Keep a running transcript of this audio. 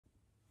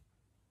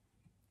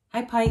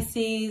Hi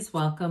Pisces,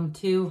 welcome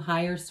to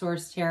Higher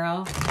Source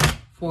Tarot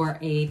for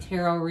a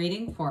tarot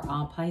reading for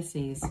all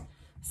Pisces,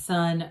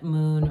 Sun,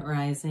 Moon,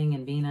 Rising,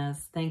 and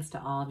Venus. Thanks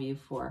to all of you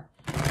for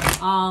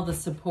all the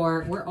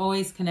support. We're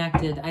always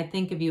connected. I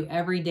think of you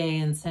every day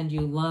and send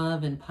you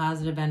love and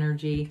positive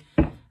energy.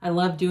 I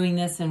love doing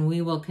this and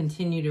we will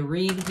continue to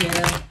read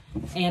here.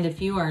 And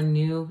if you are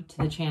new to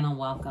the channel,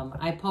 welcome.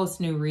 I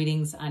post new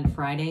readings on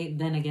Friday,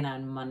 then again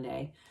on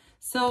Monday.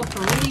 So if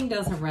a reading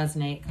doesn't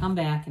resonate, come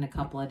back in a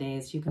couple of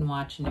days. You can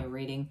watch a new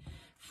reading.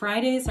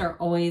 Fridays are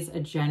always a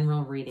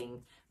general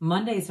reading.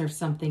 Mondays are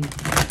something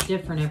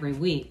different every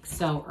week.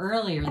 So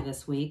earlier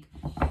this week,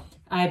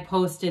 I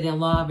posted a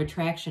Law of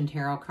Attraction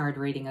tarot card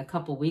reading a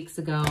couple weeks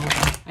ago.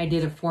 I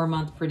did a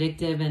 4-month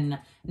predictive, and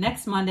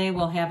next Monday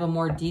we'll have a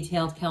more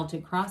detailed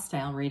Celtic cross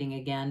style reading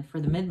again for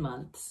the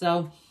mid-month.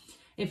 So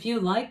if you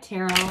like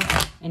tarot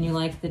and you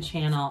like the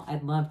channel,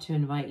 I'd love to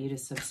invite you to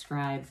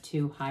subscribe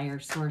to Higher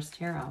Source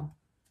Tarot.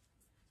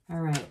 All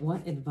right,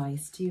 what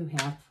advice do you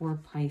have for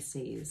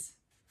Pisces?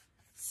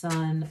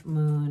 Sun,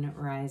 Moon,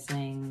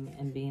 Rising,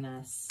 and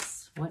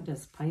Venus. What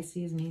does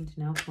Pisces need to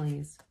know,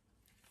 please?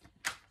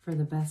 For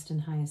the best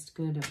and highest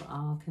good of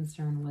all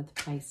concerned with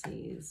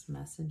Pisces.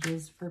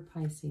 Messages for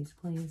Pisces,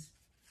 please.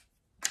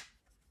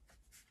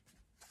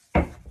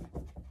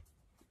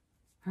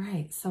 All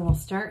right, so we'll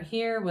start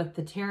here with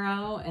the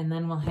tarot, and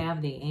then we'll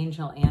have the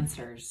angel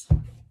answers.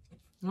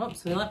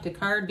 Oops, we left a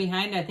card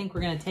behind. I think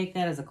we're going to take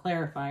that as a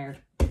clarifier.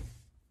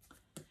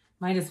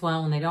 Might as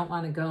well. When they don't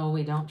want to go,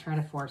 we don't try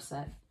to force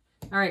it.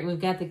 All right, we've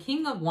got the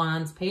King of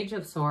Wands, Page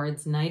of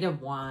Swords, Knight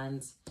of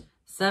Wands,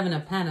 Seven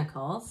of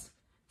Pentacles,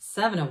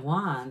 Seven of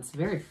Wands.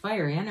 Very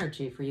fiery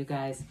energy for you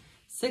guys.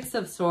 Six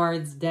of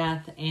Swords,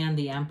 Death, and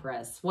the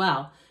Empress.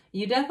 Well,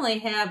 you definitely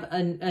have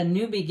a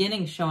new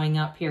beginning showing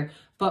up here.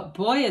 But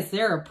boy, is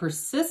there a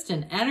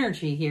persistent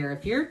energy here.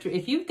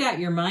 If you've got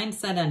your mind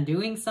set on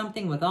doing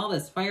something with all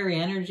this fiery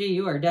energy,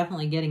 you are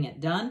definitely getting it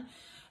done.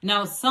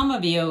 Now, some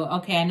of you,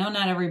 okay, I know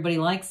not everybody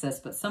likes this,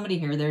 but somebody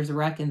here, there's a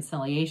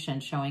reconciliation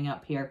showing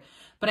up here.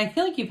 But I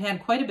feel like you've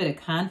had quite a bit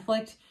of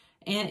conflict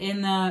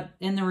in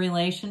the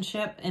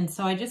relationship. And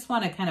so I just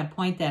want to kind of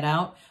point that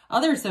out.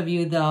 Others of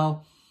you,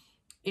 though,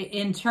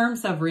 in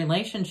terms of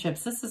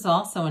relationships, this is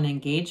also an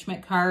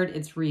engagement card.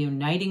 It's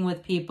reuniting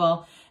with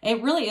people.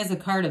 It really is a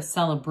card of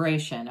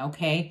celebration,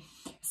 okay?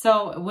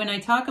 So when I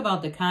talk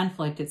about the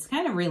conflict, it's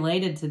kind of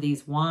related to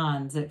these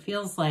wands. It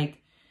feels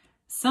like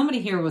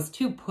somebody here was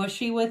too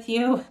pushy with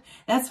you.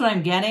 That's what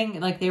I'm getting.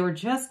 Like they were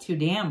just too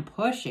damn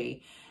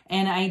pushy.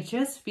 And I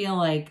just feel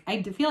like,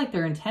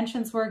 their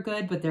intentions were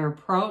good, but their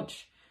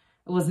approach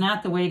was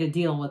not the way to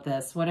deal with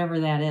this, whatever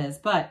that is.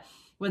 But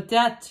with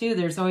death, too,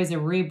 there's always a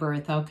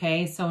rebirth,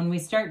 okay? So when we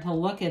start to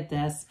look at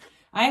this,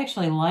 I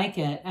actually like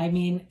it. I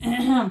mean,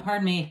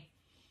 pardon me,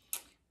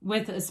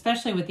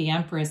 especially with the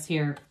Empress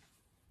here,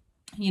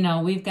 you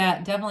know, we've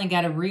definitely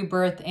got a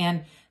rebirth,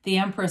 and the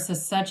Empress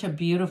is such a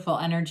beautiful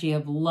energy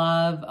of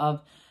love,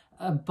 of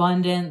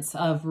abundance,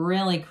 of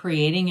really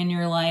creating in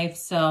your life.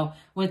 So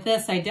with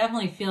this, I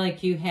definitely feel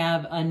like you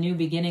have a new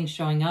beginning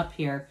showing up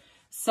here.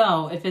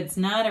 So if it's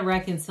not a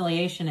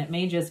reconciliation, it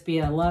may just be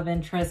a love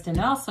interest. And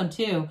also,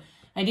 too,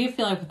 I do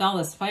feel like with all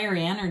this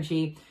fiery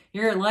energy,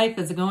 your life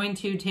is going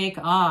to take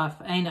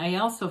off. And I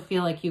also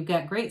feel like you've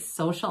got great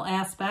social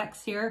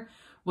aspects here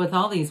with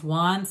all these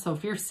wands. So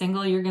if you're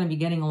single, you're going to be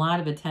getting a lot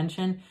of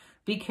attention.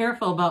 Be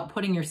careful about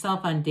putting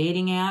yourself on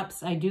dating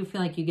apps. I do feel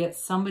like you get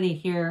somebody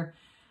here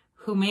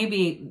who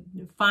maybe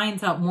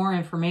finds out more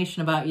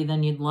information about you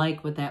than you'd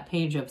like with that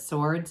Page of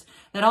Swords.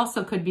 That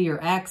also could be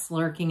your ex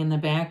lurking in the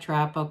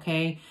backdrop,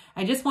 okay?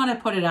 I just want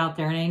to put it out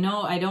there. And I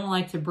know I don't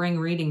like to bring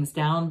readings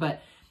down,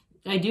 but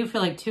I do feel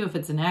like, too, if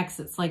it's an ex,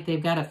 it's like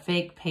they've got a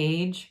fake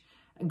page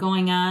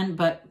going on.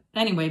 But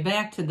anyway,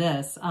 back to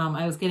this.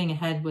 I was getting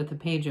ahead with the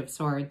Page of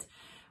Swords.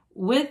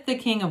 With the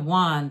King of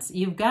Wands,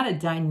 you've got a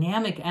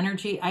dynamic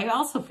energy. I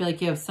also feel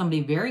like you have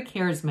somebody very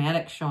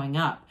charismatic showing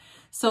up.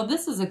 So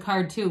this is a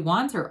card, too.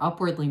 Wands are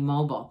upwardly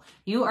mobile.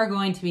 You are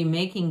going to be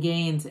making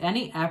gains.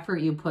 Any effort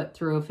you put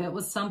through, if it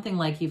was something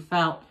like you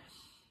felt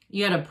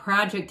you had a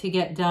project to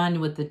get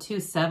done with the 2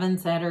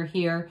 sevens that are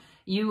here,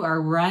 you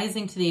are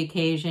rising to the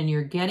occasion.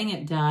 You're getting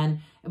it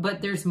done.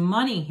 But there's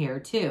money here,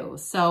 too.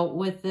 So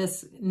with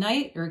this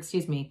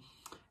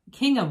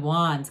King of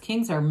Wands,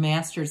 kings are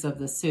masters of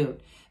the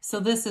suit. So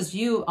this is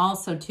you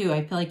also, too.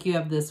 I feel like you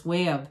have this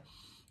way of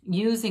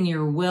using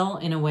your will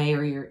in a way,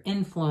 or your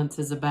influence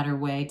is a better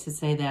way to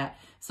say that.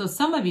 So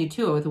some of you,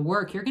 too, with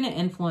work, you're going to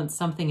influence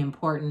something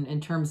important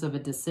in terms of a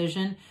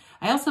decision.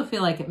 I also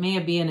feel like it may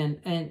be in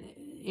an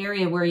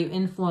area where you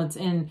influence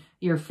in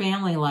your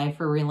family life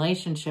or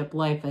relationship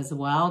life as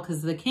well,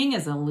 because the king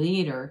is a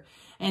leader.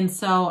 And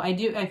so I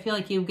feel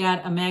like you've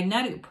got a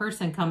magnetic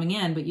person coming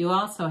in, but you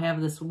also have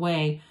this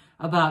way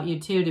about you,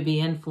 too, to be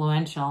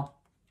influential.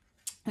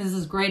 This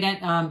is great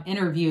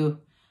interview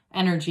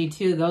energy,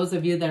 too. Those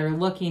of you that are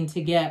looking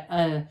to get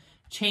a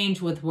change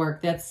with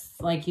work, that's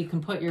like you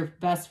can put your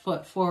best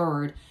foot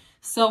forward.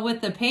 So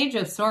with the Page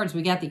of Swords,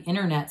 we got the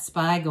internet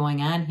spy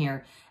going on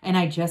here. And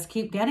I just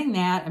keep getting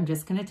that. I'm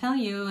just going to tell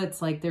you,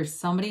 it's like there's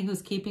somebody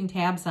who's keeping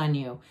tabs on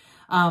you.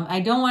 I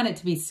don't want it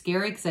to be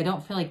scary because I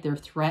don't feel like they're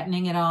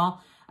threatening at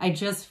all. I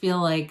just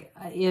feel like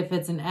if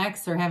it's an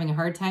ex, they're having a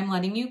hard time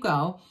letting you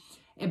go.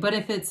 But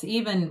if it's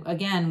even,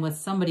 again, with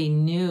somebody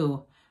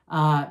new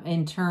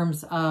in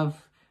terms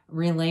of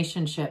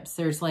relationships,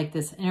 there's like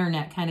this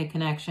internet kind of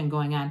connection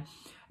going on.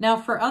 Now,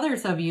 for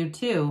others of you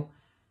too,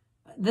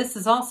 this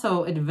is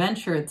also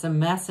adventure. It's a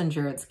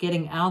messenger. It's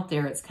getting out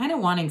there. It's kind of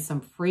wanting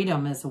some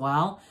freedom as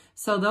well.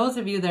 So those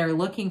of you that are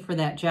looking for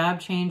that job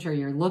change, or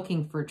you're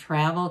looking for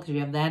travel, because you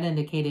have that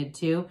indicated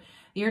too,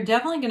 you're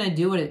definitely going to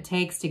do what it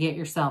takes to get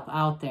yourself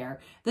out there.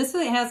 This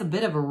has a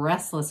bit of a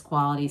restless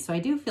quality. So I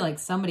do feel like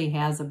somebody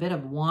has a bit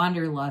of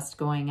wanderlust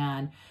going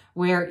on,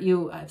 where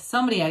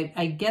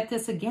I get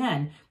this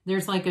again,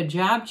 there's like a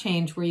job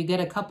change where you get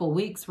a couple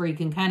weeks where you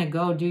can kind of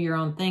go do your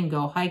own thing,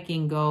 go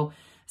hiking, go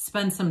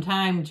spend some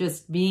time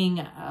just being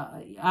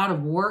out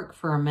of work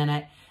for a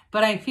minute.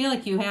 But I feel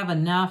like you have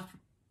enough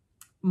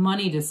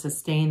money to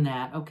sustain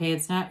that. Okay,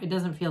 it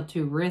doesn't feel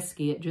too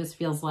risky. It just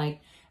feels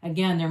like,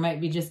 again, there might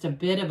be just a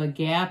bit of a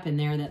gap in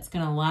there that's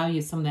going to allow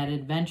you some of that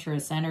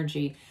adventurous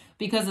energy.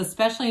 Because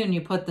especially when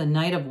you put the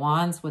Knight of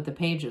Wands with the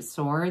Page of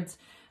Swords,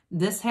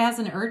 this has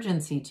an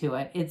urgency to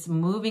it. It's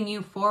moving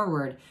you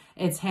forward.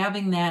 It's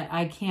having that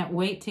I can't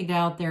wait to get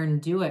out there and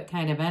do it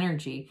kind of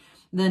energy.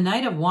 The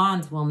Knight of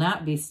Wands will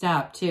not be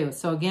stopped too.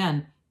 So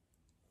again,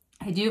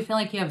 I do feel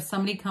like you have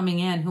somebody coming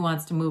in who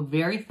wants to move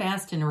very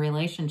fast in a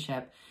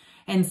relationship.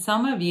 And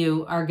some of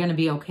you are going to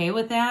be okay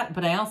with that,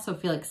 but I also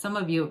feel like some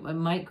of you, it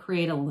might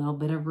create a little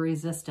bit of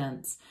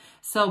resistance.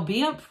 So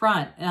be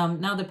upfront.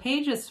 Now, the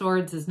Page of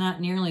Swords is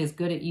not nearly as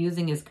good at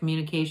using his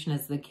communication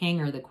as the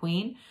King or the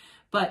Queen,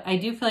 but I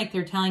do feel like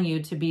they're telling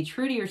you to be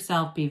true to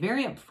yourself, be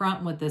very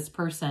upfront with this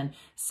person,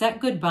 set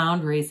good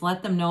boundaries,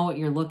 let them know what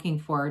you're looking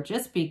for,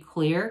 just be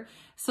clear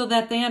so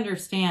that they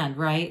understand,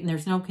 right? And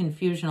there's no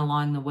confusion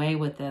along the way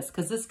with this,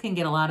 because this can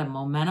get a lot of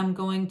momentum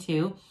going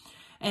too.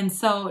 And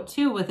so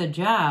too, with a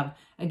job,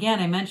 again,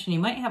 I mentioned you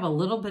might have a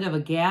little bit of a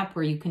gap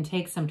where you can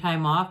take some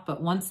time off,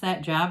 but once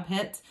that job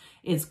hits,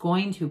 it's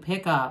going to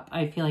pick up.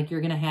 I feel like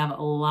you're going to have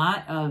a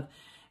lot of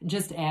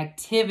just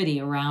activity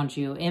around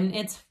you, and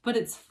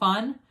it's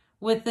fun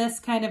with this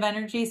kind of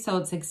energy. So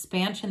it's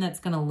expansion that's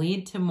going to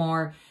lead to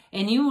more,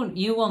 and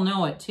you will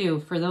know it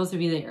too. For those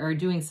of you that are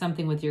doing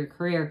something with your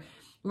career,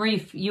 where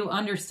you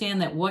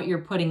understand that what you're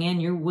putting in,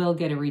 you will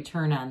get a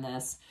return on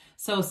this.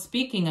 So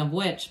speaking of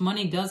which,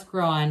 money does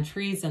grow on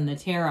trees in the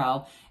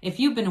tarot. If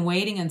you've been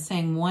waiting and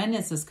saying, when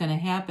is this going to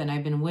happen?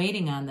 I've been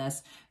waiting on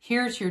this.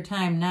 Here's your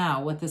time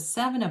now. With the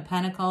Seven of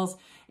Pentacles,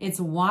 it's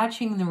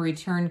watching the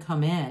return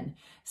come in.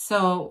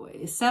 So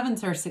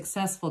sevens are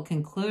successful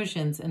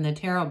conclusions in the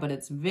tarot, but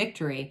it's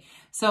victory.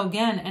 So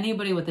again,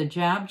 anybody with a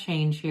job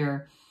change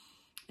here,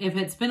 if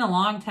it's been a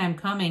long time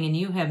coming and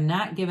you have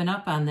not given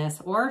up on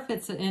this, or if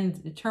it's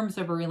in terms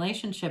of a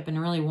relationship and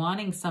really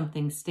wanting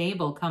something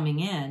stable coming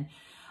in,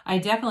 I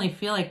definitely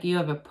feel like you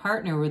have a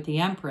partner with the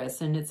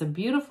Empress, and it's a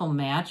beautiful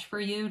match for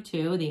you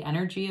too. The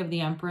energy of the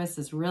Empress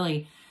is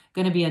really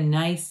going to be a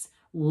nice,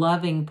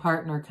 loving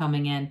partner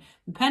coming in.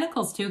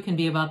 Pentacles too can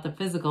be about the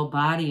physical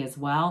body as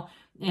well.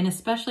 And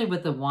especially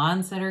with the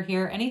wands that are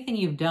here, anything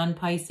you've done,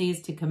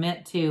 Pisces, to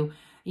commit to,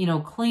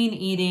 clean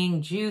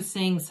eating,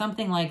 juicing,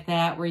 something like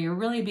that, where you're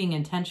really being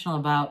intentional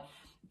about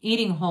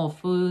eating whole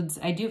foods.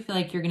 I do feel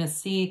like you're going to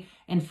see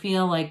and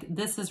feel like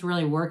this is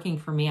really working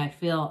for me. I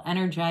feel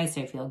energized.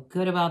 I feel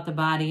good about the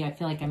body. I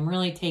feel like I'm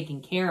really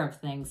taking care of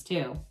things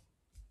too.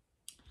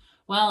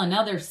 Well,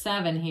 another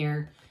 7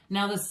 here.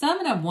 Now, the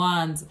 7 of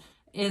Wands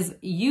is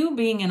you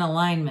being in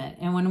alignment.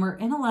 And when we're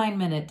in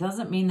alignment, it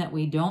doesn't mean that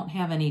we don't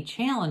have any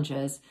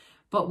challenges,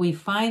 but we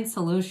find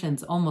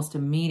solutions almost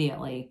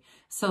immediately.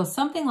 So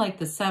something like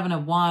the 7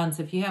 of Wands,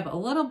 if you have a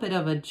little bit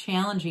of a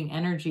challenging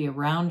energy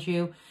around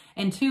you,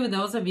 and two,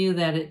 those of you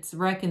that it's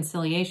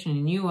reconciliation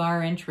and you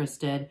are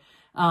interested,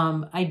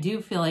 I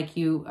do feel like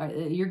you're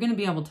going to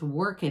be able to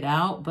work it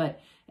out, but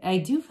I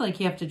do feel like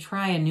you have to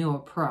try a new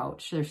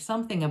approach. There's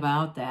something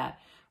about that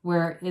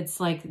where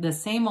it's like the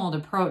same old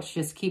approach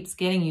just keeps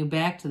getting you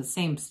back to the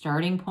same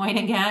starting point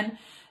again.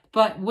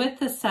 But with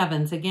the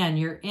 7s, again,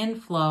 you're in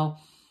flow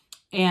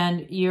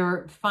and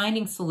you're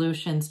finding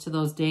solutions to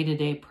those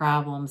day-to-day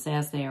problems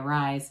as they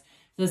arise.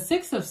 The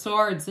 6 of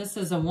Swords, this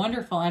is a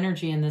wonderful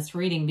energy in this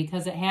reading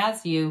because it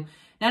has you,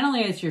 not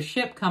only is your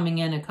ship coming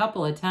in a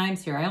couple of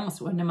times here, I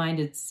almost wouldn't have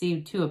minded to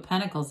see 2 of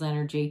Pentacles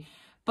energy,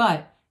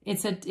 but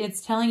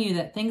it's telling you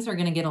that things are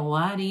going to get a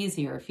lot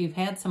easier. If you've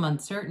had some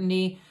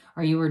uncertainty,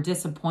 or you were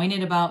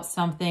disappointed about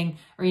something,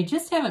 or you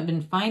just haven't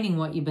been finding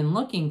what you've been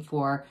looking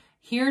for,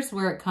 here's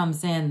where it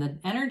comes in. The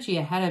energy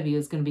ahead of you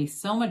is going to be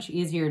so much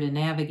easier to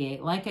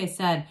navigate. Like I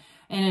said,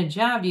 in a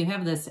job, you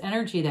have this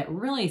energy that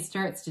really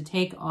starts to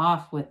take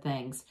off with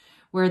things,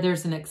 where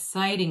there's an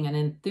exciting and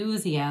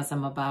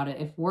enthusiasm about it.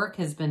 If work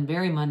has been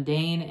very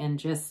mundane and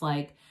just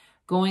like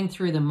going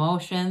through the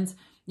motions,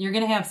 you're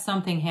going to have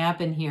something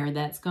happen here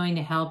that's going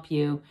to help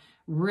you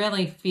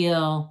really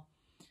feel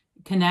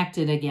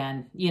connected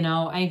again. You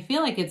know, I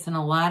feel like it's in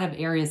a lot of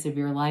areas of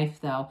your life,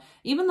 though.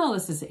 Even though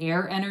this is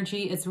air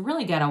energy, it's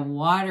really got a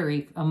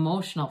watery,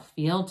 emotional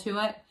feel to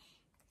it.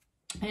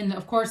 And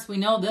of course, we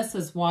know this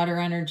is water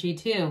energy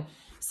too.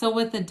 So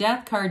with the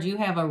Death card, you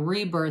have a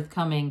rebirth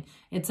coming.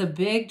 It's a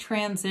big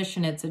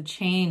transition. It's a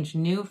change,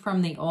 new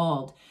from the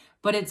old.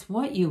 But it's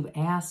what you've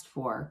asked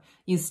for.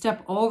 You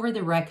step over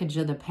the wreckage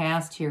of the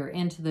past here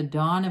into the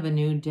dawn of a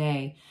new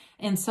day.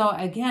 And so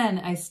again,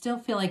 I still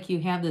feel like you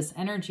have this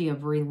energy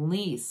of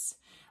release,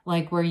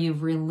 like where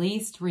you've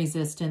released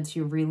resistance,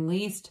 you've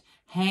released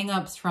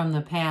hang-ups from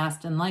the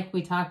past. And like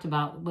we talked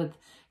about with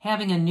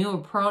having a new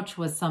approach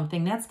with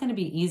something, that's going to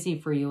be easy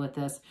for you with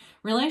this.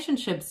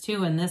 Relationships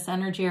too in this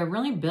energy are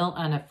really built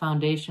on a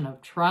foundation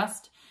of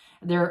trust.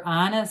 They're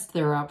honest,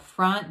 they're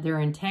upfront, they're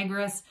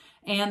integrous.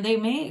 And they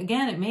may,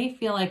 again, it may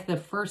feel like the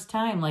first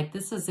time, like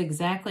this is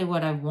exactly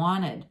what I've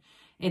wanted.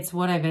 It's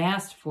what I've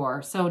asked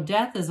for. So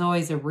death is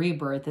always a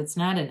rebirth. It's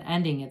not an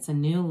ending. It's a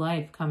new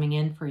life coming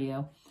in for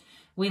you.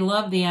 We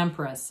love the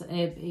Empress.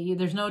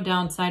 There's no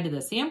downside to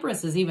this. The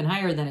Empress is even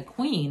higher than a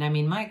queen. I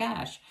mean, my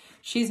gosh,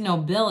 she's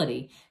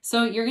nobility.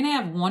 So you're going to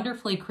have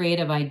wonderfully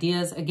creative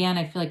ideas. Again,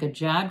 I feel like a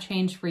job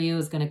change for you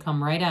is going to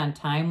come right on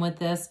time with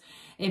this.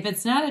 If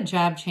it's not a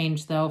job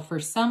change, though, for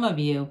some of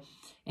you,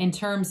 in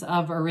terms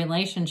of a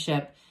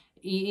relationship,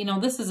 you know,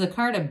 this is a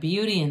card of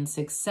beauty and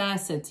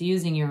success. It's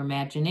using your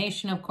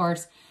imagination, of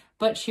course,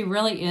 but she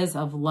really is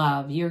of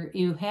love.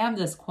 You have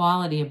this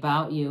quality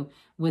about you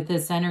with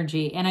this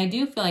energy. And I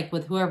do feel like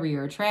with whoever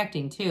you're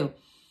attracting to,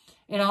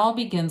 it all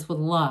begins with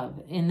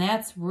love. And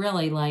that's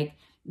really like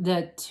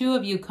the two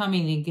of you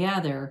coming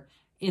together.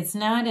 It's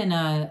not in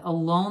a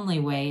lonely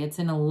way. It's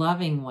in a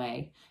loving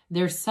way.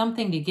 There's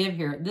something to give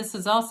here. This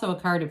is also a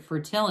card of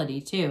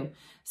fertility too.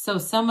 So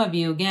some of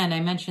you, again, I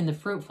mentioned the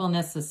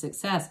fruitfulness of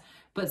success,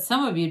 but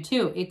some of you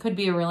too, it could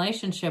be a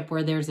relationship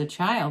where there's a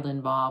child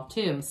involved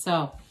too.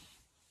 So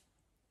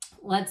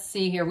let's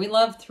see here. We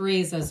love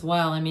threes as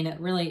well. I mean, it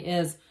really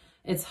is,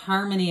 it's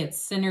harmony, it's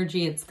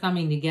synergy, it's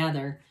coming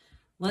together.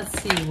 Let's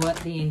see what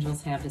the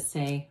angels have to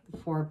say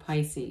for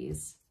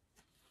Pisces.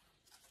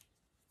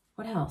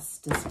 What else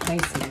does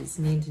Pisces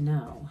need to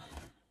know?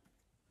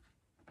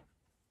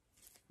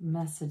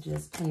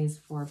 Messages, please,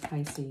 for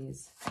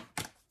Pisces.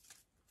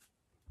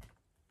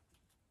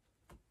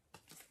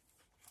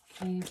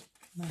 Okay,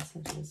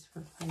 messages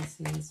for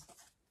Pisces.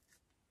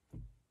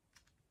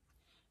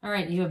 All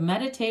right, you have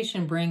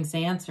meditation brings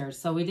answers.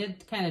 So we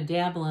did kind of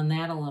dabble in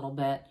that a little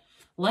bit.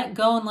 Let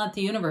go and let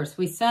the universe.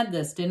 We said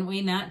this, didn't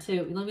we?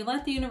 We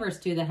let the universe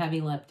do the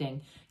heavy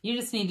lifting. You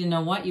just need to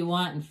know what you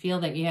want and feel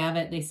that you have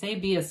it. They say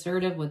be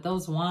assertive with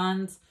those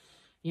wands.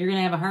 You're going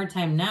to have a hard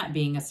time not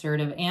being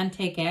assertive and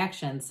take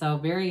action. So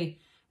very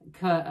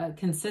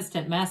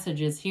consistent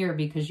messages here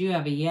because you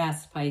have a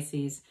yes,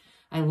 Pisces.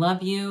 I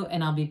love you,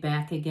 and I'll be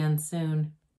back again soon.